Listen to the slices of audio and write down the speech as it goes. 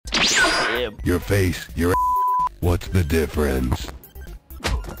Your face, your what's the difference?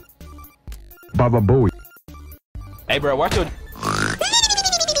 Baba Booey. Hey, bro, watch your.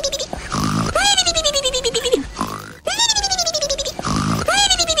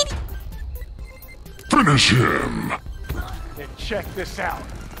 Finish him. Then check this out.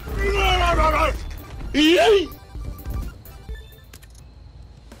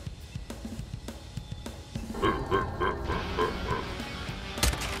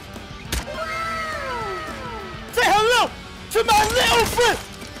 Say hello to my little friend.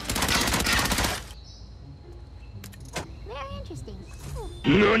 Very interesting.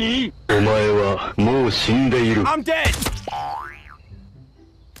 Nani? I'm dead.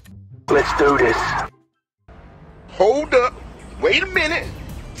 Let's do this. Hold up. Wait a minute.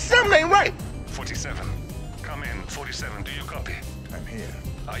 Something ain't right. 47. Come in. 47, do you copy? I'm here.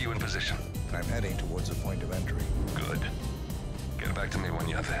 Are you in position? I'm heading towards the point of entry. Good. Get back to me when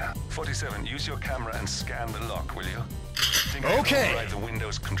you're there. 47, use your camera and scan the lock, will you? Think I can override the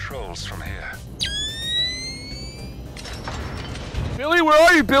Windows controls from here. Billy, where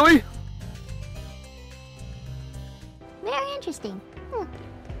are you, Billy? Very interesting.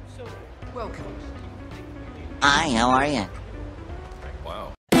 Welcome. Hi, how are you?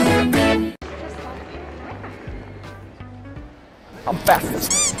 Wow. I'm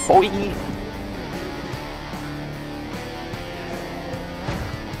fast. Boy.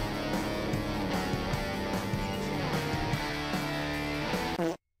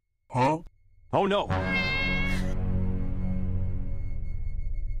 Huh? Oh no.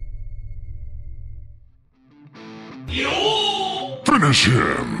 Finish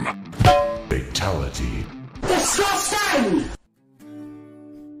him. Fatality.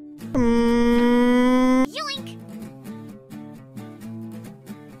 Yoink!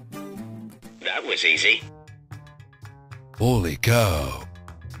 That was easy. Holy cow.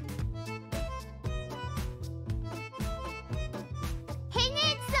 He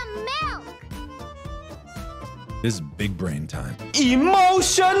needs some milk! This is big brain time.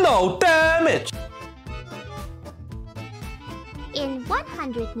 Emotional damage. In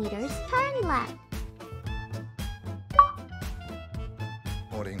 100 meters, turn left.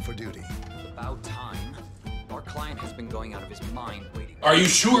 Reporting for duty. About time. Our client has been going out of his mind waiting. Are you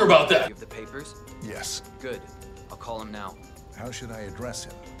sure about that? You have the papers? Yes. Good. I'll call him now. How should I address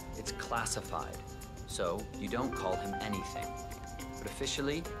him? It's classified, so you don't call him anything. But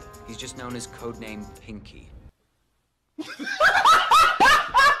officially, he's just known as codename Pinky. Okay,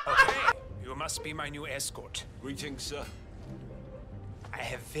 you must be my new escort. Greetings, sir. I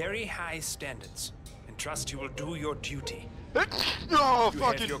have very high standards and trust you will do your duty. No, You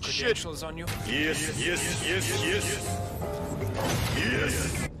have your credentials on you? Yes. Yes.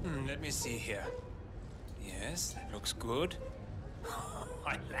 Let me see here. Yes, that looks good.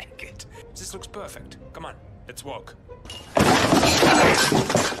 I like it. This looks perfect. Come on, let's walk.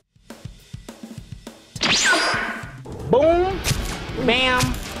 Boom. Bam.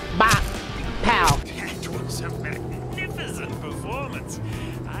 Bop. Pow. That was a magnificent performance.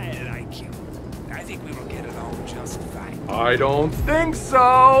 I like you. I think we will get along just fine. I don't think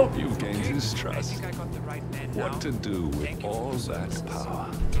so. You've gained his I trust. think I got the right man now. What to do with all that power?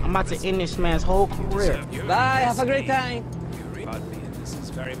 I'm about to end this man's whole career. Bye, have a great time. You got me, and this is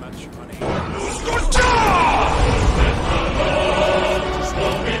very much funny.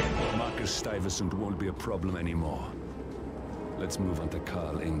 Marcus Stuyvesant won't be a problem anymore. Let's move on to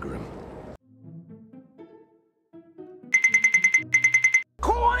Carl Ingram.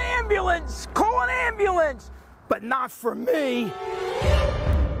 Call an ambulance! Call an ambulance! But not for me!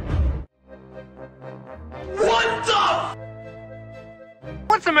 What the?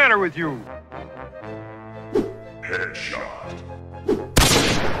 What's the matter with you? Headshot.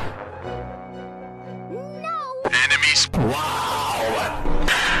 No! Enemies.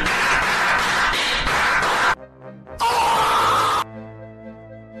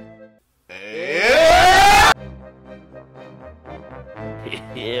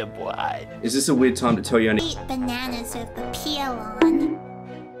 Yeah, boy. Is this a weird time to tell you any? Eat bananas with the peel on.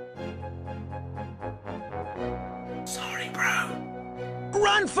 Sorry, bro.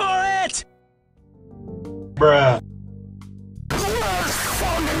 Run for it! Bruh.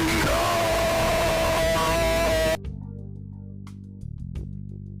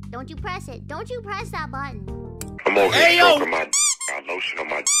 Don't you press it. Don't you press that button. I'm over Hey, here yo! stroking my lotion on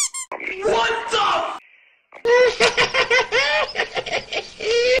my. I'm just. What the?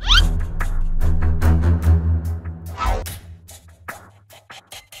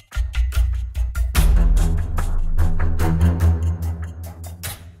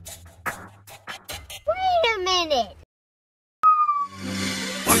 Wait a minute.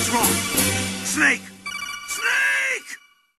 What's wrong? Snake!